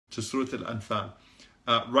to Sūrat Al-Anfal.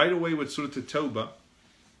 Right away with Sūrat Al-Tawbah,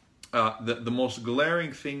 the most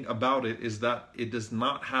glaring thing about it is that it does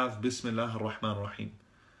not have bismillah ar-Rahman ar-Rahim.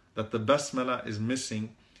 That the basmala is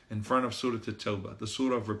missing in front of Sūrat Al-Tawbah, the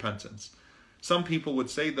surah of repentance. Some people would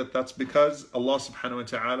say that that's because Allah subhanahu wa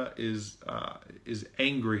ta'ala is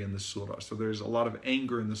angry in the surah. So there's a lot of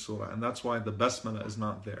anger in the surah, and that's why the basmala is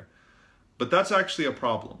not there. But that's actually a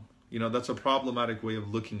problem. That's a problematic way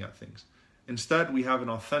of looking at things. Instead, we have an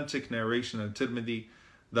authentic narration in Tirmidhi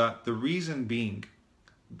that the reason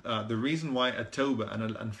why At-Tawba and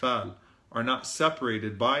Al-Anfal are not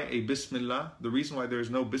separated by a bismillah, the reason why there is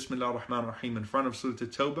no bismillah ar-Rahman ar-Rahim in front of Surah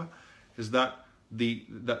Al-Tawbah is that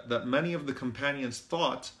that many of the companions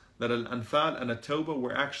thought that Al-Anfal and At-Tawbah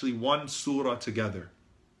were actually one surah together.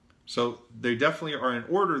 So they definitely are in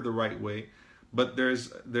order the right way, but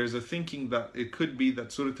there's a thinking that it could be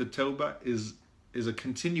that Surah Al-Tawbah is a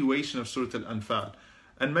continuation of Surah Al-Anfal.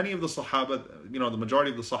 And many of the Sahaba, the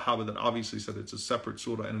majority of the Sahaba that obviously said it's a separate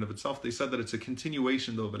surah in and of itself, they said that it's a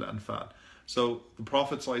continuation though of Al-Anfal. So the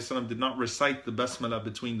Prophet ﷺ did not recite the basmala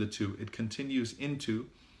between the two. It continues into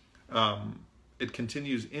Surah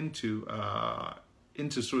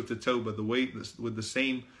At-Tawbah with the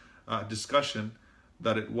same discussion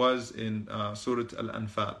that it was in Surah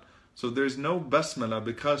Al-Anfal. So there's no basmala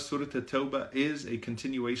because Surah At-Tawbah is a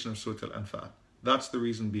continuation of Surah Al-Anfal. That's the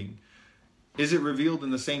reason being. Is it revealed in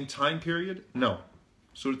the same time period? No.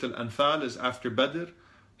 Surah Al-Anfal is after Badr.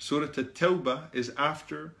 Surah At-Tawbah is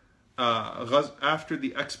after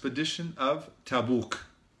the expedition of Tabuk.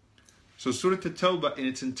 So Surah At-Tawbah in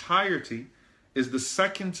its entirety is the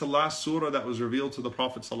second to last surah that was revealed to the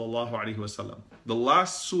Prophet ﷺ. The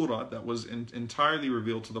last surah that was entirely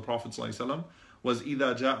revealed to the Prophet ﷺ was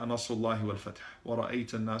إِذَا جَاءَ نَصْرُ اللَّهِ وَالْفَتْحُ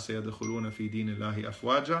وَرَأَيْتَ النَّاسَ يَدْخُلُونَ فِي دِينِ اللَّهِ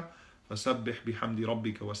أَفْوَاجًا فَسَبِّحْ بِحَمْدِ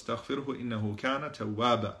رَبِّكَ وَاسْتَغْفِرْهُ إِنَّهُ كَانَ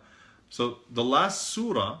تَوَّابًا. So the last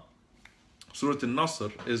surah, Surah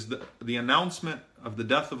Al-Nasr, is the announcement of the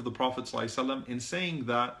death of the Prophet ﷺ in saying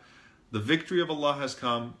that the victory of Allah has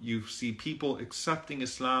come. You see people accepting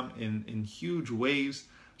Islam in huge waves.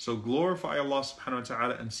 So glorify Allah subhanahu wa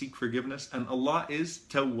ta'ala and seek forgiveness. And Allah is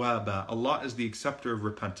Tawwaba. Allah is the acceptor of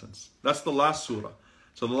repentance. That's the last surah.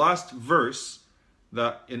 So the last verse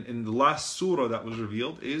that in the last surah that was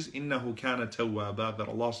revealed is Innahu kana tawwaba, that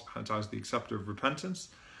Allah subhanahu wa ta'ala is the acceptor of repentance.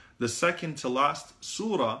 The second to last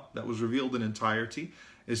surah that was revealed in entirety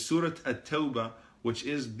is Sūrat Al-Tawbah, which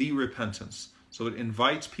is the repentance. So it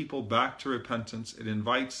invites people back to repentance. It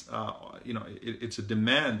invites, it's a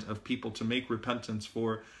demand of people to make repentance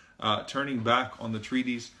for turning back on the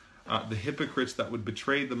treaties, the hypocrites that would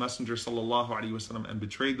betray the Messenger sallallahu alaihi wasallam and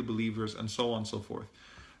betray the believers, and so on and so forth.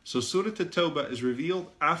 So Sūrat Al-Tawbah is revealed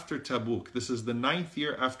after Tabuk. This is the 9th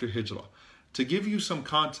year after Hijrah. To give you some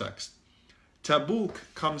context, Tabuk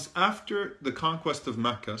comes after the conquest of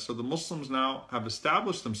Mecca. So the Muslims now have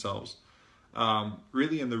established themselves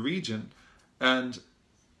really in the region. And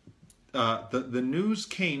the news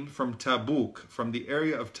came from Tabuk, from the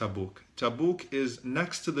area of Tabuk. Tabuk is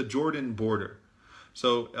next to the Jordan border.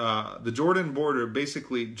 So the Jordan border,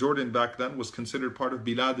 basically Jordan back then was considered part of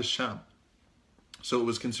Bilad al-Sham. So it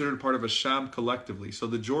was considered part of a Sham collectively. So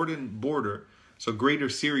the Jordan border, so greater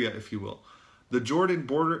Syria if you will, the Jordan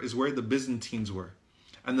border is where the Byzantines were.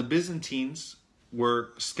 And the Byzantines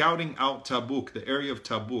were scouting out Tabuk, the area of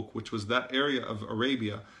Tabuk, which was that area of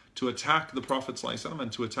Arabia, to attack the Prophet ﷺ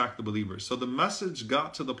and to attack the believers. So the message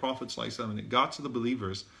got to the Prophet ﷺ and it got to the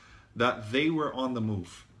believers that they were on the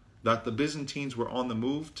move, that the Byzantines were on the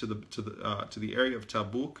move to the area of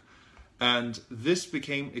Tabuk. And this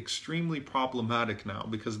became extremely problematic now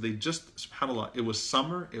because they just, subhanAllah, it was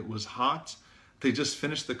summer, it was hot. They just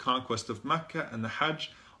finished the conquest of Mecca and the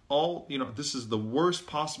Hajj. This is the worst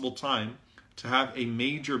possible time to have a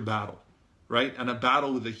major battle, right? And a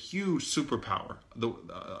battle with a huge superpower,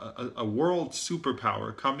 a world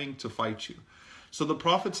superpower coming to fight you. So the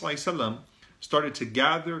Prophet ﷺ started to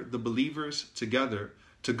gather the believers together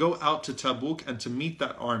to go out to Tabuk and to meet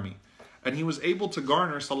that army. And he was able to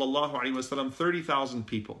garner, sallallahu alaihi wasallam, 30,000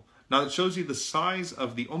 people. Now it shows you the size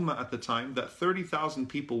of the ummah at the time, that 30,000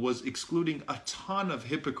 people was excluding a ton of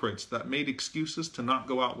hypocrites that made excuses to not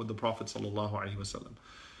go out with the Prophet sallallahu alaihi wasallam.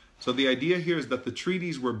 So the idea here is that the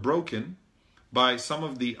treaties were broken by some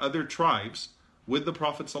of the other tribes with the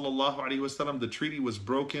Prophet sallallahu alaihi wasallam. The treaty was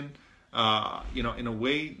broken in a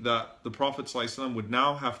way that the Prophet ﷺ would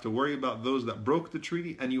now have to worry about those that broke the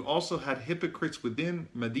treaty. And you also had hypocrites within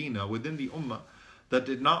Medina, within the Ummah, that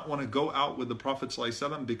did not want to go out with the Prophet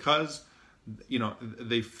ﷺ because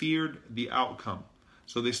they feared the outcome.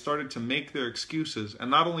 So they started to make their excuses.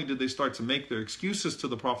 And not only did they start to make their excuses to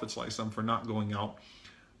the Prophet ﷺ for not going out,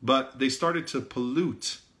 but they started to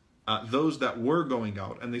pollute those that were going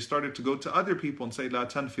out, and they started to go to other people and say, "La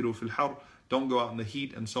tanfiru fil har," don't go out in the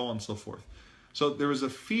heat, and so on and so forth. So there was a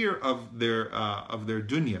fear of their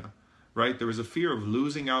dunya, right? There was a fear of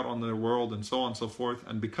losing out on their world, and so on and so forth.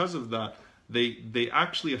 And because of that, they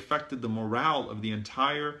actually affected the morale of the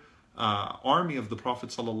entire army of the Prophet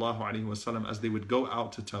ﷺ as they would go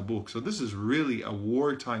out to Tabuk. So this is really a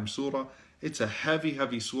wartime surah. It's a heavy,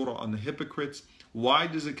 heavy surah on the hypocrites. Why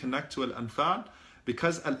does it connect to Al-Anfal?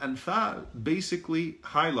 Because Al-Anfal basically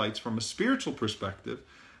highlights from a spiritual perspective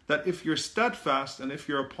that if you're steadfast and if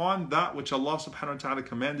you're upon that which Allah subhanahu wa ta'ala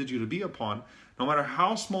commanded you to be upon, no matter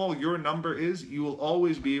how small your number is, you will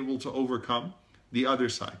always be able to overcome the other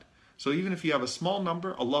side. So even if you have a small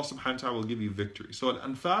number, Allah subhanahu wa ta'ala will give you victory. So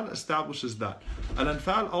Al-Anfal establishes that.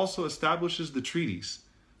 Al-Anfal also establishes the treaties.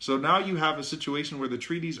 So now you have a situation where the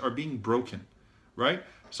treaties are being broken, right?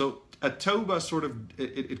 So At-Tawba sort of,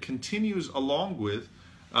 it continues along with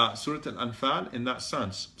Surat Al-Anfal in that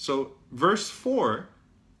sense. So verse 4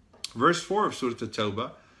 of Surat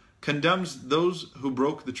Al-Tawbah condemns those who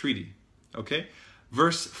broke the treaty. Okay?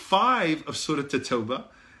 Verse 5 of Surat Al-Tawbah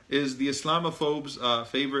is the Islamophobes'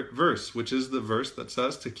 favorite verse, which is the verse that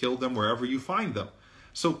says to kill them wherever you find them.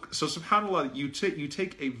 So subhanAllah, you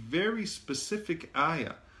take a very specific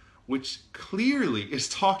ayah, which clearly is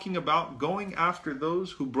talking about going after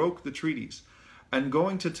those who broke the treaties and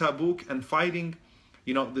going to Tabuk and fighting,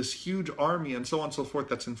 this huge army and so on and so forth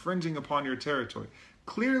that's infringing upon your territory.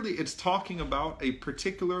 Clearly, it's talking about a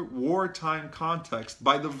particular wartime context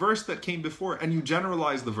by the verse that came before, and you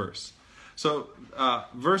generalize the verse. So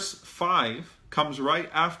verse 5 comes right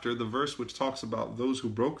after the verse which talks about those who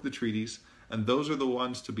broke the treaties, and those are the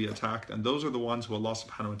ones to be attacked, and those are the ones who Allah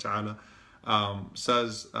subhanahu wa ta'ala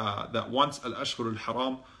says that once al-ashhur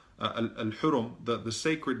al-haram, al-hurum, the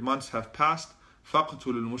sacred months have passed, فَقْتُلُ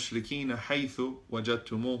الْمُشْرِكِينَ حَيْثُ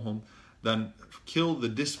وَجَدْتُمُوهُم, then kill the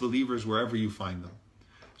disbelievers wherever you find them.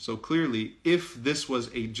 So clearly, if this was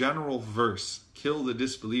a general verse, kill the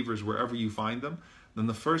disbelievers wherever you find them, then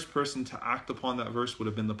the first person to act upon that verse would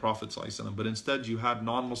have been the Prophet ﷺ. But instead, you had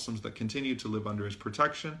non-Muslims that continued to live under his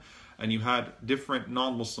protection, and you had different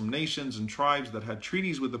non-Muslim nations and tribes that had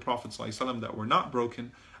treaties with the Prophet ﷺ that were not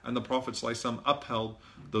broken, and the Prophet ﷺ upheld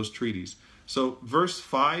those treaties. So verse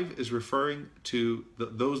 5 is referring to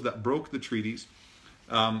those that broke the treaties,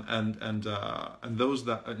 and those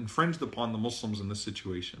that infringed upon the Muslims in this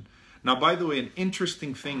situation. Now, by the way, an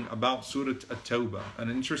interesting thing about Sūrat Al-Tawbah, an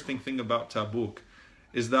interesting thing about Tabuk,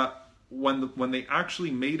 is that when they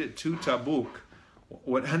actually made it to Tabuk,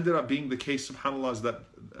 what ended up being the case, subhanAllah, is that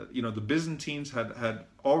the Byzantines had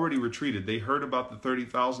already retreated. They heard about the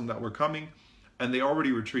 30,000 that were coming, and they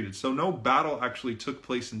already retreated. So no battle actually took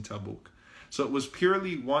place in Tabuk. So it was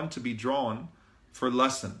purely one to be drawn for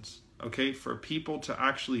lessons, okay, for people to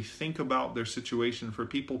actually think about their situation, for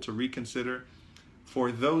people to reconsider,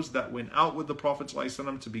 for those that went out with the Prophet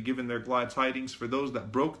ﷺ to be given their glad tidings, for those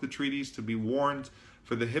that broke the treaties to be warned,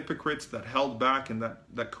 for the hypocrites that held back and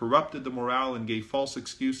that corrupted the morale and gave false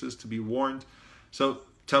excuses to be warned. So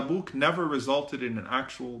Tabuk never resulted in an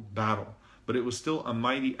actual battle, but it was still a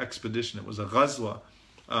mighty expedition. It was a ghazwa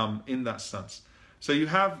in that sense. So you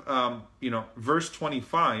have, verse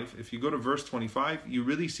 25. If you go to verse 25, you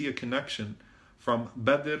really see a connection from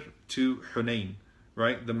Badr to Hunayn,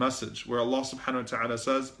 right? The message where Allah subhanahu wa ta'ala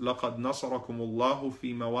says, لَقَدْ نَصَرَكُمُ اللَّهُ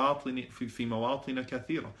فِي مَوَاطِنَ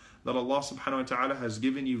كَثِيرًا, that Allah subhanahu wa ta'ala has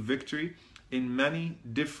given you victory in many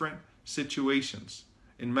different situations.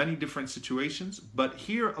 But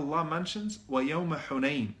here Allah mentions وَيَوْمَ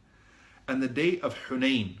Hunayn, and the day of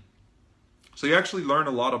Hunayn. So you actually learn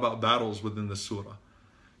a lot about battles within the surah.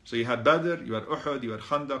 So you had Badr, you had Uhud, you had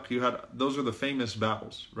Khandaq, those are the famous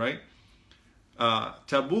battles, right?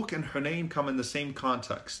 Tabuk and Hunayn come in the same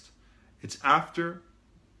context. It's after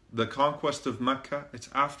the conquest of Mecca. It's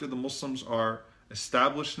after the Muslims are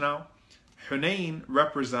established now. Hunayn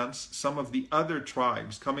represents some of the other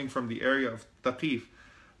tribes coming from the area of Thaqif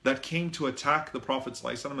that came to attack the Prophet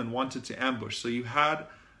ﷺ and wanted to ambush. So you had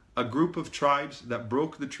a group of tribes that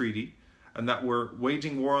broke the treaty and that were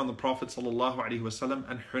waging war on the Prophet ﷺ,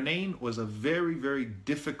 and Hunayn was a very, very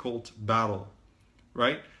difficult battle,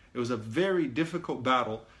 right? It was a very difficult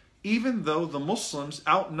battle, even though the Muslims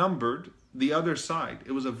outnumbered the other side.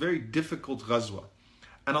 It was a very difficult ghazwa.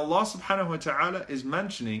 And Allah subhanahu wa ta'ala is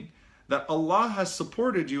mentioning that Allah has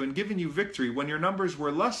supported you and given you victory when your numbers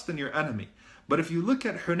were less than your enemy. But if you look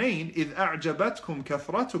at Hunayn, إِذْ أَعْجَبَتْكُمْ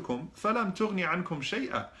كَثْرَتُكُمْ فَلَمْ تُغْنِ عَنْكُمْ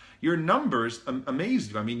شَيْئًا. Your numbers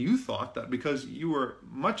amazed you. I mean, you thought that because you were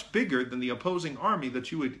much bigger than the opposing army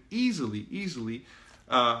that you would easily,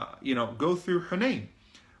 go through Hunayn.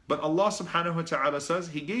 But Allah subhanahu wa ta'ala says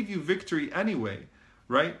He gave you victory anyway,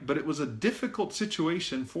 right? But it was a difficult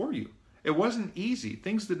situation for you. It wasn't easy.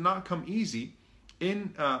 Things did not come easy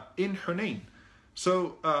in Hunayn.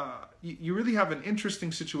 So you really have an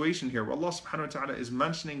interesting situation here where Allah subhanahu wa ta'ala is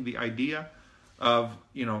mentioning the idea of,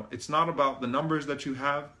 it's not about the numbers that you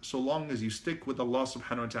have, so long as you stick with Allah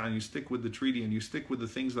subhanahu wa ta'ala, and you stick with the treaty, and you stick with the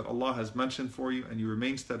things that Allah has mentioned for you, and you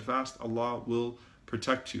remain steadfast, Allah will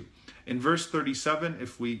protect you. In verse 37,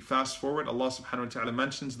 if we fast forward, Allah subhanahu wa ta'ala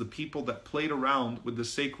mentions the people that played around with the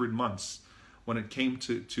sacred months when it came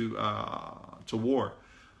to war.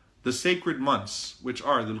 The sacred months, which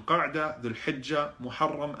are Dhul Qa'dah, Dhul Hijjah,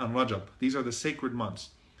 Muharram, and Rajab. These are the sacred months.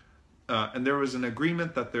 And there was an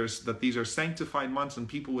agreement that these are sanctified months and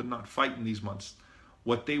people would not fight in these months.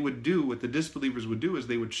 What they would do, what the disbelievers would do, is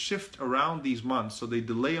they would shift around these months. So they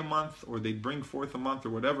delay a month, or they bring forth a month, or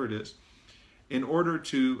whatever it is, in order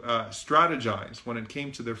to strategize when it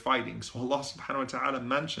came to their fighting. So Allah subhanahu wa ta'ala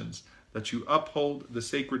mentions that you uphold the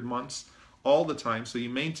sacred months all the time. So you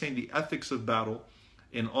maintain the ethics of battle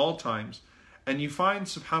in all times. And you find,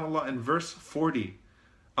 subhanAllah, in verse 40,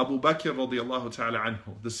 Abu Bakr radiallahu ta'ala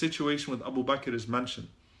anhu, the situation with Abu Bakr is mentioned,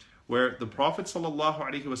 where the Prophet sallallahu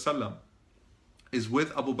alaihi wasallam is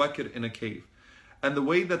with Abu Bakr in a cave. And the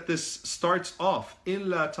way that this starts off,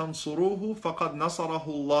 إِلَّا تَنْصُرُوهُ فَقَدْ نَصَرَهُ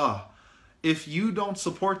اللَّهُ. If you don't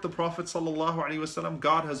support the Prophet sallallahu alaihi wasallam,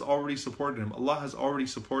 God has already supported him. Allah has already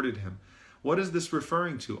supported him. What is this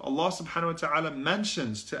referring to? Allah subhanahu wa ta'ala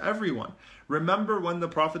mentions to everyone. Remember when the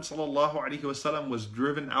Prophet sallallahu alaihi wasallam was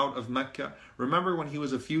driven out of Mecca? Remember when he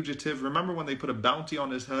was a fugitive? Remember when they put a bounty on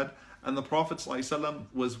his head? And the Prophet sallallahu alaihi wasallam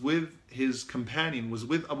was with his companion, was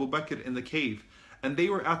with Abu Bakr in the cave. And they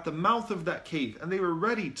were at the mouth of that cave. And they were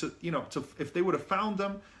ready to, if they would have found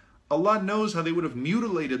them, Allah knows how they would have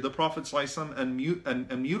mutilated the Prophet sallallahu alaihi wasallam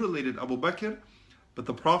and mutilated Abu Bakr. But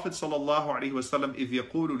the Prophet sallallahu alaihi wasallam, إِذْ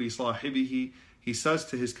يَقُولُ لِصَاحِبِهِ, he says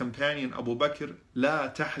to his companion Abu Bakr,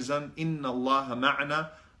 لَا تَحْزَنْ إِنَّ اللَّهَ مَعْنَا.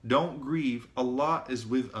 Don't grieve, Allah is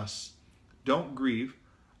with us. Don't grieve,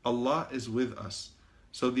 Allah is with us.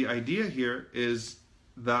 So the idea here is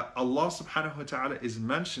that Allah subhanahu wa ta'ala is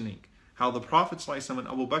mentioning how the Prophet sallallahu alaihi wasallam and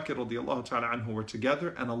Abu Bakr radiallahu ta'ala anhu were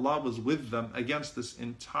together, and Allah was with them against this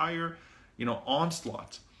entire,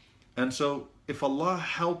 onslaught. And so if Allah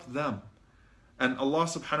helped them, and Allah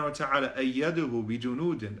subhanahu wa ta'ala أَيَّدُهُ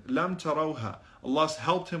بِجُنُودٍ لَمْ تَرَوْهَا, Allah's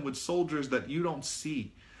helped him with soldiers that you don't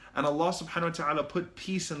see. And Allah subhanahu wa ta'ala put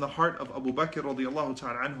peace in the heart of Abu Bakr radiallahu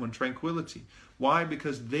ta'ala anhu and tranquility. Why?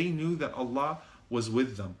 Because they knew that Allah was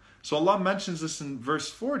with them. So Allah mentions this in verse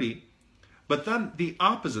 40, but then the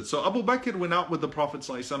opposite. So Abu Bakr went out with the Prophet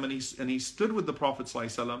ﷺ, and he stood with the Prophet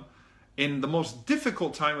ﷺ in the most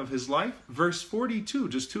difficult time of his life. Verse 42,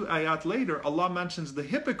 just 2 ayat later, Allah mentions the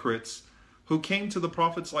hypocrites who came to the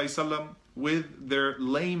Prophet ﷺ with their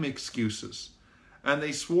lame excuses. And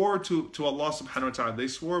they swore to Allah subhanahu wa ta'ala. They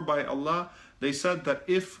swore by Allah. They said that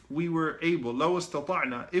if we were able, لَوْ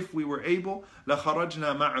اسْتَطَعْنَا, if we were able,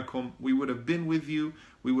 لَخَرَجْنَا مَعَكُمْ, we would have been with you,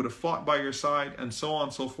 we would have fought by your side, and so on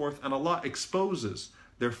and so forth. And Allah exposes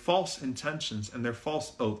their false intentions and their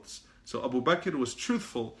false oaths. So Abu Bakr was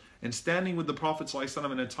truthful in standing with the Prophet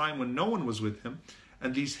ﷺ in a time when no one was with him.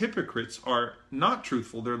 And these hypocrites are not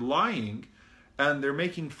truthful, they're lying, and they're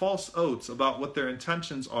making false oaths about what their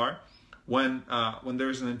intentions are when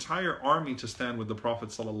there's an entire army to stand with the Prophet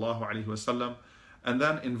sallallahu alaihi wasallam. And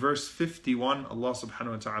then in verse 51, Allah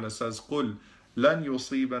subhanahu wa ta'ala says, قُلْ لَنْ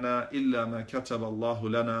يُصِيبَنَا إِلَّا مَا كَتَبَ اللَّهُ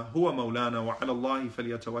لَنَا هُوَ مَوْلَانَا وَعَلَى اللَّهِ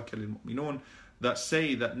فَلْيَتَوَكَّلِ الْمُؤْمِنُونَ. That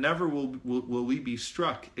say that never will we be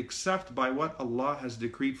struck except by what Allah has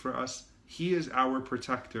decreed for us. He is our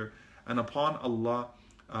protector, and upon Allah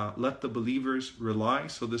let the believers rely.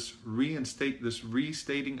 So this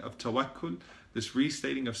restating of tawakkul, this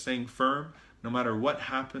restating of staying firm, no matter what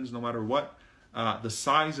happens, no matter what the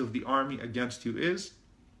size of the army against you is.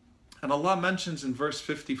 And Allah mentions in verse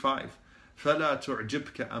 55, فَلَا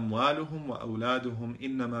تُعْجِبْكَ أَمْوَالُهُمْ وَأَوْلَادُهُمْ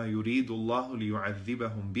إِنَّمَا يُرِيدُ اللَّهُ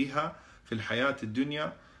لِيُعَذِّبَهُمْ بِهَا فِي الْحَيَاةِ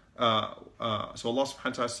الدُّنْيَا. So Allah subhanahu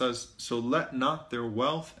wa ta'ala says, so let not their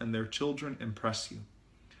wealth and their children impress you.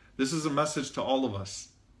 This is a message to all of us.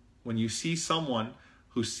 When you see someone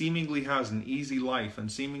who seemingly has an easy life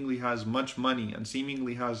and seemingly has much money and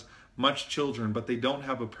seemingly has much children, but they don't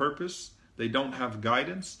have a purpose, they don't have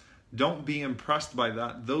guidance, don't be impressed by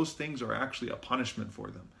that. Those things are actually a punishment for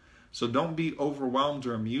them. So don't be overwhelmed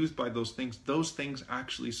or amused by those things. Those things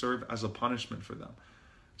actually serve as a punishment for them.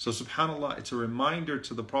 So subhanAllah, it's a reminder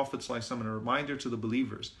to the Prophet ﷺ and a reminder to the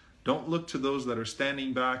believers. Don't look to those that are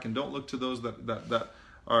standing back, and don't look to those that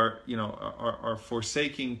are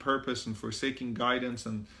forsaking purpose and forsaking guidance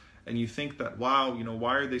and you think that, wow,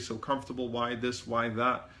 why are they so comfortable? Why this? Why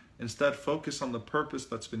that? Instead, focus on the purpose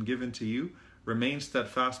that's been given to you. Remain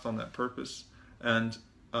steadfast on that purpose, and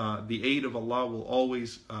the aid of Allah will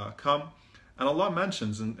always come. And Allah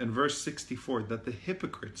mentions in verse 64 that the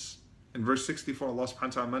hypocrites, in verse 64, Allah subhanahu wa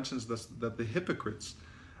ta'ala mentions that the hypocrites,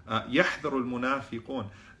 يَحْذَرُ الْمُنَافِقُونَ,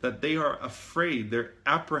 that they are afraid, they're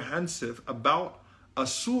apprehensive about a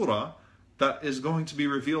surah that is going to be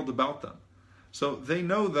revealed about them. So they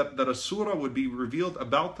know that a surah would be revealed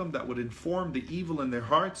about them that would inform the evil in their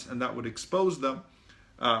hearts and that would expose them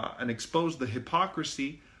and expose the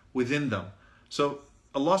hypocrisy within them. So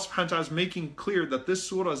Allah subhanahu wa ta'ala is making clear that this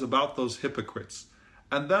surah is about those hypocrites.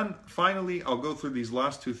 And then finally, I'll go through these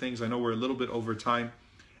last two things. I know we're a little bit over time.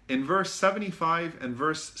 In verse 75 and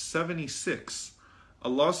verse 76,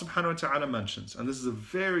 Allah subhanahu wa ta'ala mentions, and this is a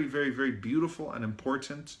very, very, very beautiful and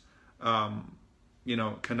important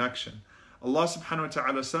connection. Allah subhanahu wa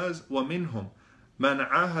ta'ala says, وَمِنْهُمْ مَنْ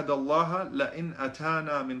عَاهَدَ اللَّهَ لَإِنْ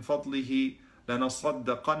أَتَانَا مِنْ فَضْلِهِ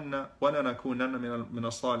لَنَصَدَّقَنَّ وَلَنَكُونَنَّ مِنَ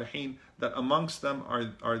الصَّالِحِينَ. That amongst them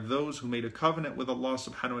are those who made a covenant with Allah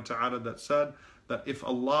subhanahu wa ta'ala that said that if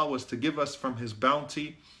Allah was to give us from His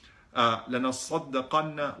bounty,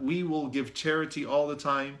 لَنَصَدَّقَنَّ, we will give charity all the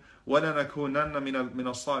time, وَلَنَكُونَنَّ مِنَ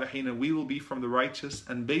الصَّالِحِينَ, and we will be from the righteous.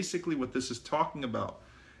 And basically what this is talking about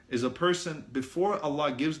is a person, before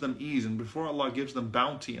Allah gives them ease and before Allah gives them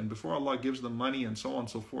bounty and before Allah gives them money and so on and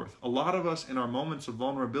so forth. A lot of us in our moments of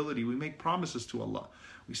vulnerability, we make promises to Allah.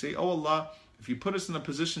 We say, oh Allah, if you put us in a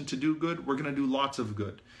position to do good, we're going to do lots of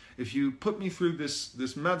good. If you put me through this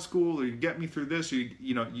med school, or you get me through this, or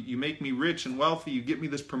you make me rich and wealthy, you get me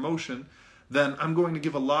this promotion, then I'm going to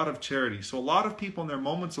give a lot of charity. So a lot of people in their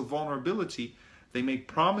moments of vulnerability, they make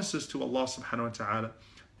promises to Allah subhanahu wa ta'ala,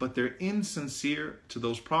 but they're insincere to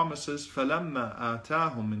those promises. فَلَمَّا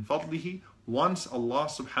آتَاهُمْ مِنْ فَضْلِهِ, once Allah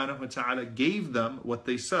subhanahu wa ta'ala gave them what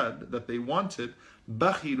they said that they wanted,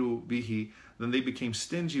 بَخِلُوا بِهِ, then they became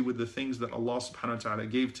stingy with the things that Allah subhanahu wa ta'ala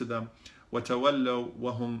gave to them. وَتَوَلَّوْا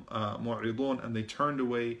وَهُمْ مُعْرِضُونَ, and they turned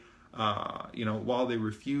away while they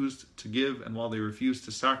refused to give and while they refused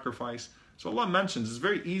to sacrifice. So Allah mentions it's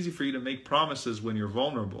very easy for you to make promises when you're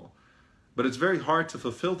vulnerable, but it's very hard to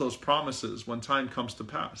fulfill those promises when time comes to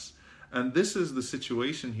pass. And this is the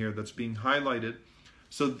situation here that's being highlighted.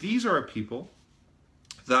 So these are people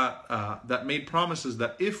that made promises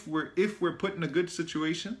that if we're put in a good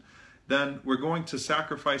situation, then we're going to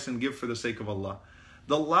sacrifice and give for the sake of Allah.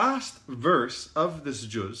 The last verse of this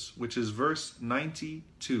juz, which is verse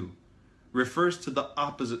 92, refers to the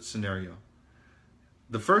opposite scenario.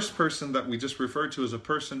 The first person that we just referred to is a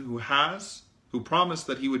person who promised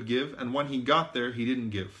that he would give, and when he got there, he didn't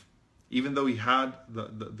give, even though he had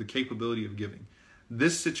the capability of giving.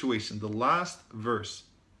 This situation, the last verse,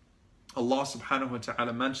 Allah subhanahu wa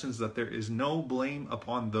ta'ala mentions that there is no blame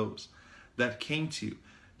upon those that came to you,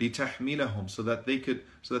 لِتَحْمِلَهُمْ, so that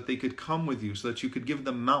they could come with you, so that you could give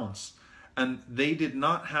them mounts, and they did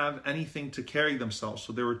not have anything to carry themselves.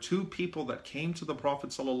 So there were two people that came to the Prophet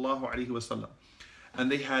sallallahu alaihi wasallam, and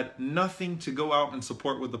they had nothing to go out and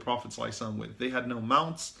support with the Prophet ﷺ with. They had no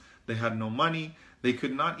mounts, they had no money, they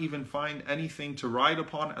could not even find anything to ride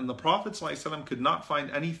upon, and the Prophet ﷺ could not find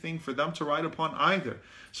anything for them to ride upon either.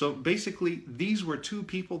 So basically, these were two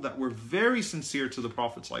people that were very sincere to the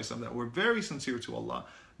Prophet ﷺ, that were very sincere to Allah,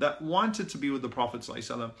 that wanted to be with the Prophet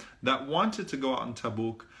ﷺ, that wanted to go out in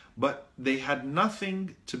Tabuk, but they had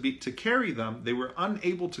nothing to carry them. They were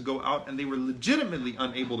unable to go out, and they were legitimately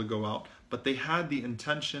unable to go out, but they had the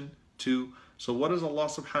intention to. So what does Allah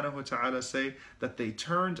subhanahu wa ta'ala say? That they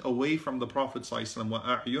turned away from the Prophet ﷺ,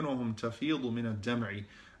 وَأَعْيُنُهُمْ تَفِيضُ مِنَ الدَّمْعِ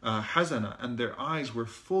حَزَنًا, and their eyes were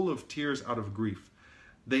full of tears out of grief.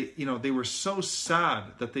 They were so sad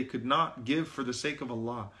that they could not give for the sake of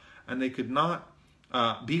Allah, and they could not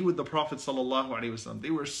be with the Prophet ﷺ.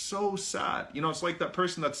 They were so sad. It's like that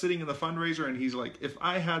person that's sitting in the fundraiser and he's like, if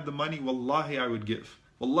I had the money, wallahi I would give.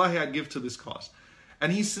 Wallahi I'd give to this cause.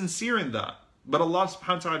 And he's sincere in that. But Allah subhanahu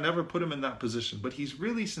wa ta'ala never put him in that position. But he's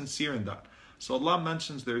really sincere in that. So Allah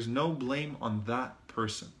mentions there's no blame on that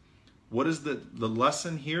person. What is the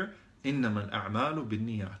lesson here? إِنَّمَا الْأَعْمَالُ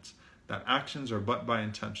بِالنِّيَّاتِ, that actions are but by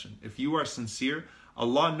intention. If you are sincere,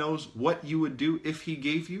 Allah knows what you would do if He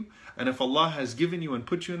gave you. And if Allah has given you and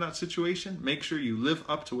put you in that situation, make sure you live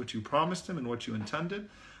up to what you promised Him and what you intended.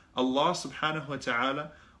 Allah subhanahu wa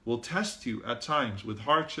ta'ala will test you at times with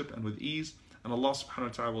hardship and with ease. And Allah subhanahu wa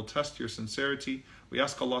ta'ala will test your sincerity. We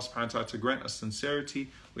ask Allah subhanahu wa ta'ala to grant us sincerity.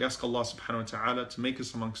 We ask Allah subhanahu wa ta'ala to make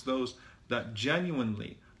us amongst those that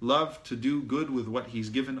genuinely love to do good with what He's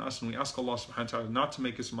given us. And we ask Allah subhanahu wa ta'ala not to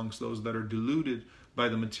make us amongst those that are deluded by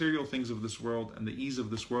the material things of this world and the ease of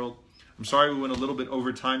this world. I'm sorry we went a little bit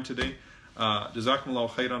over time today. Jazakumullahu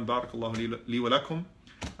khairan, barakallahu li wa lakum.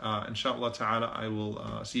 Inshallah ta'ala, I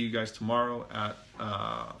will see you guys tomorrow at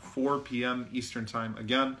 4 p.m. Eastern Time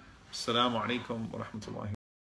again. Assalamu alaikum wa rahmatullahi.